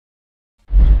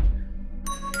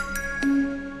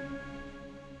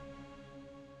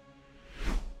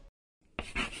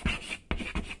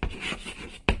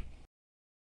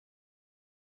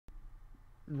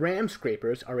RAM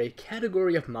scrapers are a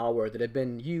category of malware that have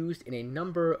been used in a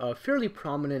number of fairly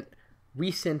prominent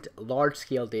recent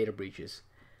large-scale data breaches.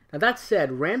 Now that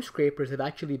said, RAM scrapers have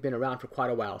actually been around for quite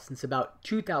a while, since about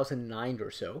 2009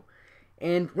 or so,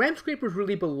 and RAM scrapers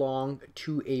really belong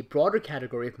to a broader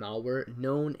category of malware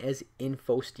known as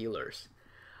info stealers.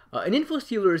 An info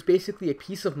stealer is basically a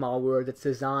piece of malware that's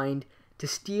designed to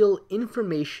steal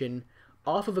information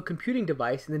off of a computing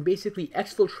device and then basically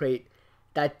exfiltrate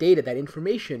that data, that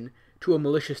information, to a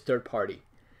malicious third party.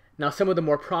 Now, some of the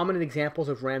more prominent examples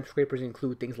of RAM scrapers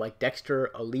include things like Dexter,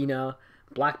 Alina,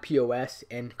 BlackPoS,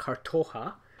 and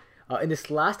Kaptoxa. In this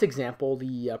last example,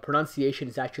 the pronunciation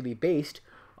is actually based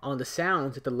on the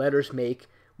sounds that the letters make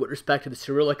with respect to the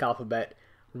Cyrillic alphabet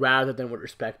rather than with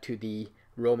respect to the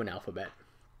Roman alphabet.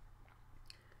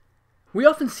 We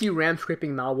often see RAM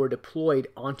scraping malware deployed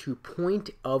onto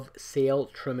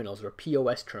point-of-sale terminals, or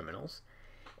POS terminals.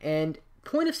 And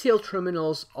point-of-sale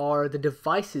terminals are the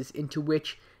devices into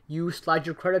which you slide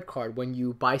your credit card when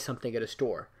you buy something at a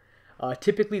store.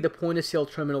 Typically, the point-of-sale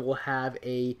terminal will have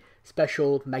a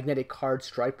special magnetic card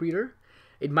stripe reader.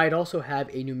 It might also have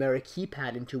a numeric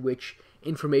keypad into which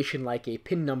information like a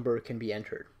PIN number can be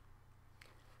entered.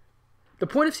 The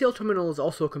point-of-sale terminal is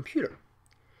also a computer.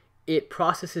 It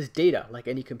processes data like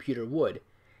any computer would.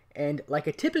 And like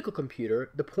a typical computer,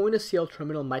 the point-of-sale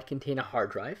terminal might contain a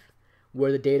hard drive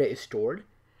where the data is stored.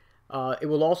 It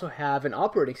will also have an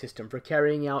operating system for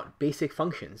carrying out basic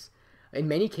functions. In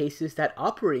many cases, that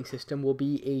operating system will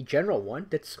be a general one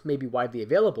that's maybe widely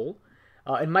available.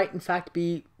 It might in fact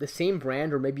be the same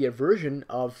brand or maybe a version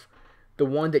of the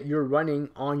one that you're running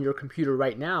on your computer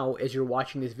right now as you're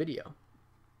watching this video.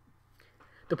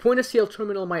 The point-of-sale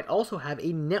terminal might also have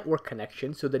a network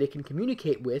connection so that it can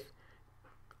communicate with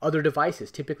other devices,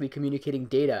 typically communicating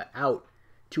data out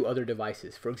to other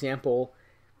devices. For example,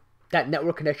 that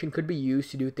network connection could be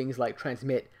used to do things like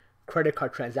transmit credit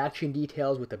card transaction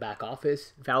details with the back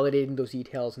office, validating those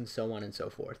details, and so on and so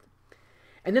forth.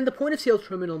 And then the point-of-sale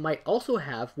terminal might also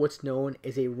have what's known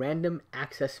as a random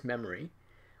access memory,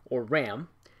 or RAM,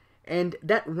 and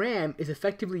that RAM is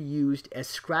effectively used as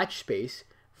scratch space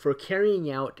for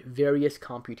carrying out various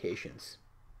computations.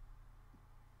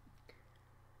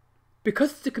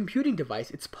 Because it's a computing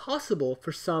device, it's possible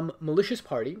for some malicious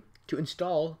party to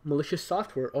install malicious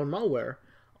software or malware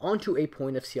onto a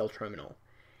point-of-sale terminal.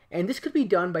 And this could be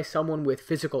done by someone with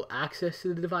physical access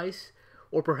to the device,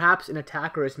 or perhaps an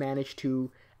attacker has managed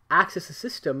to access the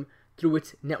system through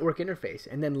its network interface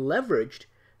and then leveraged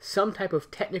some type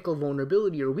of technical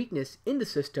vulnerability or weakness in the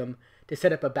system to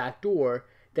set up a backdoor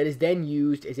that is then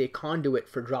used as a conduit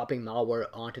for dropping malware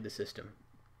onto the system.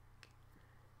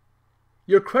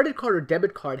 Your credit card or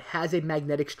debit card has a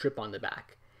magnetic strip on the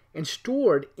back, and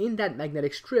stored in that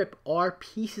magnetic strip are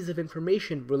pieces of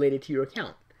information related to your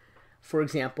account. For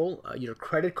example, your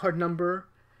credit card number,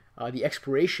 the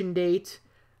expiration date,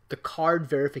 the card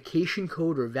verification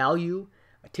code or value,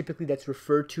 typically that's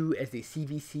referred to as the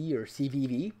CVC or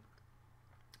CVV.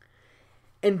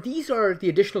 And these are the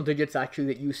additional digits actually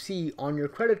that you see on your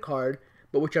credit card,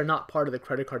 but which are not part of the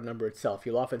credit card number itself.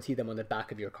 You'll often see them on the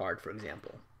back of your card, for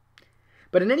example.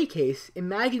 But in any case,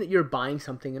 imagine that you're buying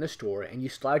something in a store and you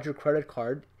slide your credit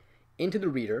card into the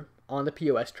reader on the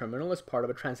POS terminal as part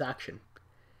of a transaction.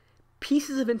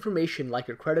 Pieces of information like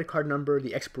your credit card number,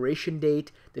 the expiration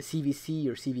date, the CVC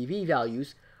or CVV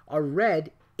values are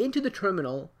read into the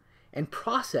terminal and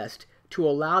processed to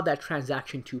allow that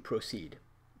transaction to proceed.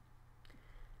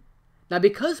 Now,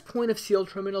 because point-of-sale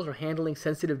terminals are handling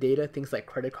sensitive data, things like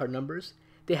credit card numbers,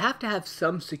 they have to have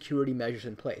some security measures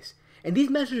in place. And these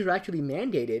measures are actually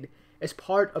mandated as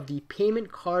part of the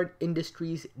Payment Card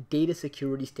Industry's Data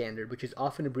Security Standard, which is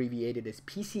often abbreviated as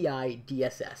PCI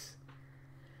DSS.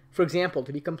 For example,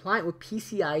 to be compliant with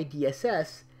PCI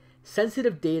DSS,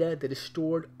 sensitive data that is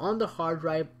stored on the hard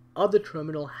drive of the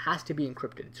terminal has to be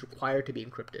encrypted. It's required to be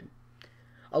encrypted.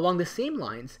 Along the same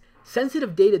lines,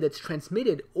 sensitive data that's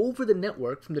transmitted over the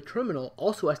network from the terminal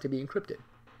also has to be encrypted.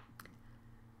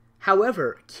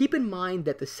 However, keep in mind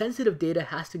that the sensitive data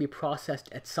has to be processed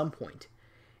at some point.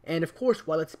 And of course,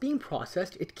 while it's being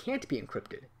processed, it can't be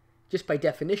encrypted, just by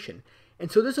definition.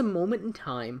 And so there's a moment in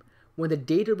time when the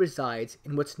data resides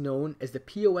in what's known as the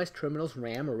POS terminal's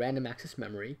RAM, or random access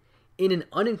memory, in an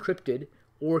unencrypted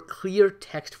or clear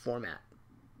text format.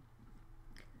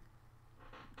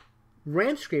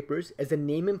 RAM scrapers, as the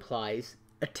name implies,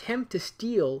 attempt to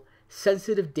steal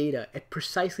sensitive data at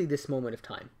precisely this moment of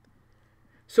time.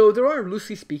 So there are,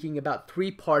 loosely speaking, about three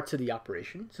parts of the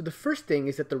operation. So the first thing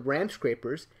is that the RAM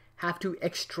scrapers have to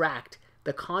extract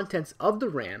the contents of the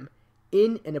RAM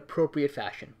in an appropriate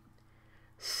fashion.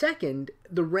 Second,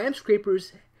 the RAM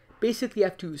scrapers basically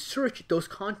have to search those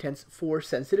contents for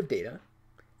sensitive data,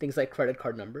 things like credit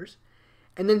card numbers.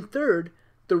 And then third,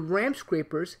 the RAM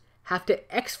scrapers have to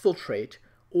exfiltrate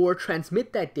or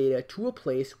transmit that data to a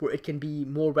place where it can be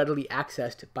more readily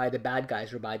accessed by the bad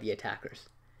guys or by the attackers.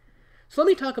 So let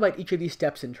me talk about each of these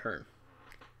steps in turn.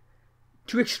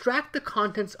 To extract the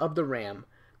contents of the RAM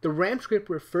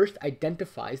scraper first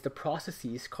identifies the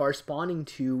processes corresponding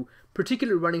to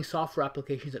particular running software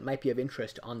applications that might be of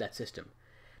interest on that system.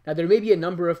 Now, there may be a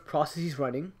number of processes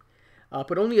running,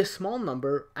 but only a small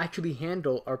number actually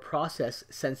handle or process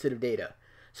sensitive data.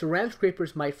 So RAM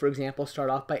scrapers might, for example, start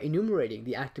off by enumerating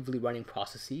the actively running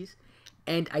processes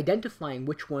and identifying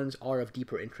which ones are of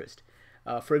deeper interest.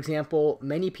 For example,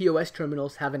 many POS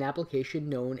terminals have an application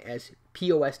known as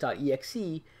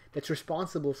POS.exe that's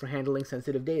responsible for handling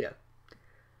sensitive data.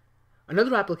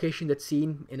 Another application that's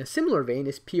seen in a similar vein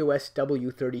is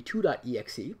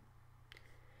POSW32.exe.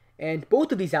 And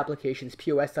both of these applications,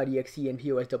 POS.exe and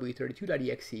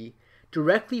POSW32.exe,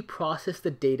 directly process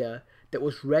the data that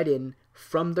was read in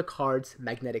from the card's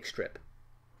magnetic strip.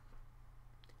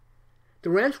 The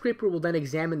RAM scraper will then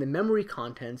examine the memory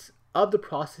contents of the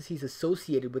processes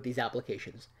associated with these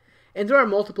applications. And there are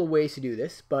multiple ways to do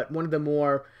this, but one of the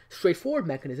more straightforward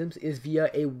mechanisms is via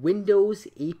a Windows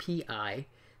API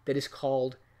that is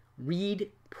called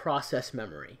Read Process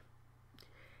Memory.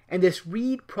 And this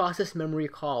Read Process Memory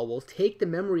call will take the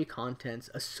memory contents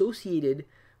associated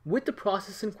with the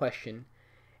process in question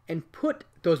and put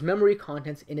those memory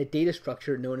contents in a data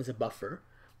structure known as a buffer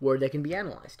where they can be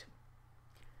analyzed.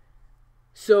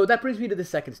 So that brings me to the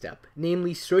second step,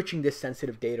 namely searching this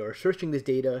sensitive data or searching this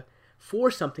data for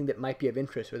something that might be of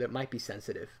interest or that might be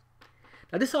sensitive.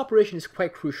 Now, this operation is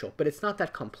quite crucial, but it's not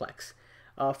that complex.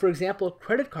 For example,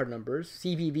 credit card numbers,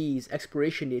 CVVs,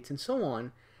 expiration dates, and so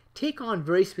on take on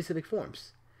very specific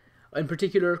forms. In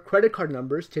particular, credit card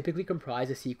numbers typically comprise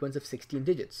a sequence of 16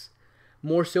 digits.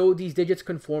 More so, these digits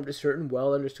conform to certain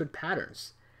well-understood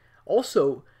patterns.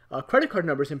 Also, credit card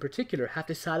numbers in particular have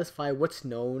to satisfy what's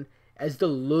known as the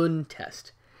Lund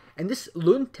test. And this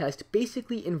Lund test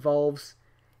basically involves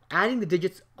adding the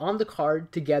digits on the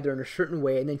card together in a certain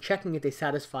way and then checking if they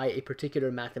satisfy a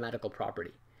particular mathematical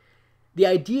property. The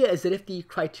idea is that if the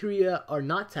criteria are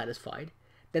not satisfied,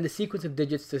 then the sequence of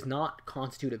digits does not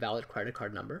constitute a valid credit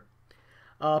card number.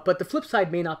 But the flip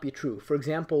side may not be true. For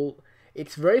example,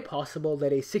 it's very possible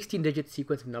that a 16-digit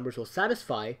sequence of numbers will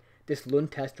satisfy this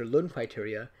Lund test or Lund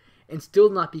criteria and still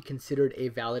not be considered a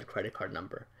valid credit card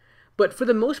number. But for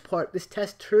the most part, this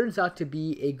test turns out to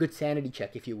be a good sanity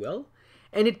check, if you will,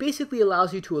 and it basically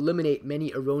allows you to eliminate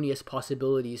many erroneous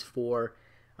possibilities for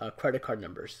credit card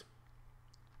numbers.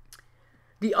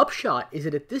 The upshot is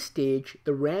that at this stage,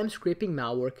 the RAM scraping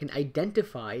malware can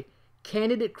identify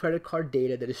candidate credit card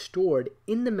data that is stored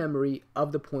in the memory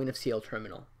of the point-of-sale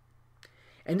terminal.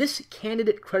 And this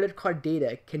candidate credit card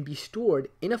data can be stored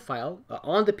in a file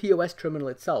on the POS terminal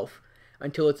itself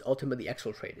until it's ultimately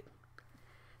exfiltrated.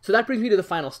 So that brings me to the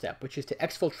final step, which is to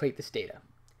exfiltrate this data.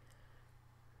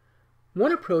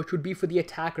 One approach would be for the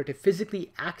attacker to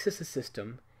physically access the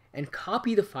system and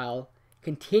copy the file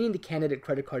containing the candidate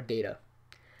credit card data.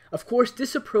 Of course,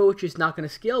 this approach is not going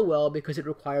to scale well because it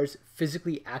requires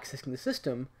physically accessing the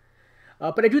system,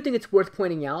 but I do think it's worth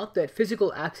pointing out that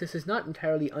physical access is not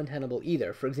entirely untenable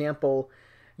either. For example,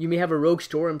 you may have a rogue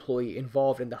store employee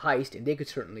involved in the heist, and they could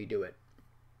certainly do it.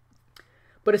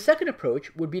 But a second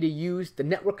approach would be to use the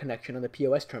network connection on the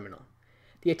POS terminal.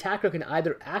 The attacker can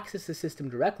either access the system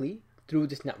directly through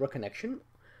this network connection,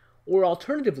 or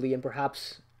alternatively, and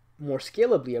perhaps more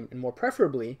scalably and more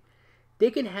preferably, they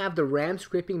can have the RAM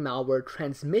scraping malware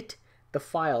transmit the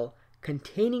file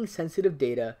containing sensitive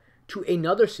data to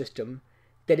another system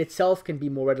that itself can be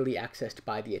more readily accessed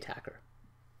by the attacker.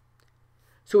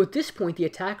 So at this point, the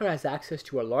attacker has access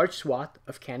to a large swath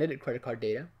of candidate credit card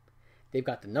data. They've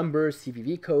got the numbers,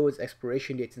 CVV codes,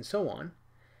 expiration dates, and so on.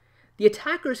 The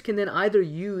attackers can then either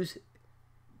use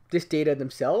this data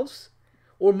themselves,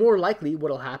 or more likely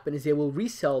what will happen is they will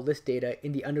resell this data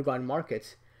in the underground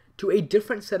markets to a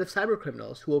different set of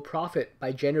cybercriminals who will profit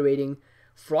by generating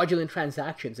fraudulent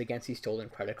transactions against these stolen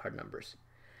credit card numbers.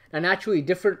 Now, naturally,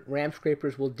 different RAM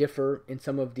scrapers will differ in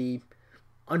some of the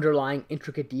underlying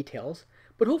intricate details,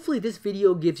 but hopefully this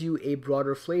video gives you a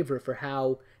broader flavor for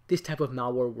how this type of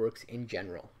malware works in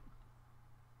general.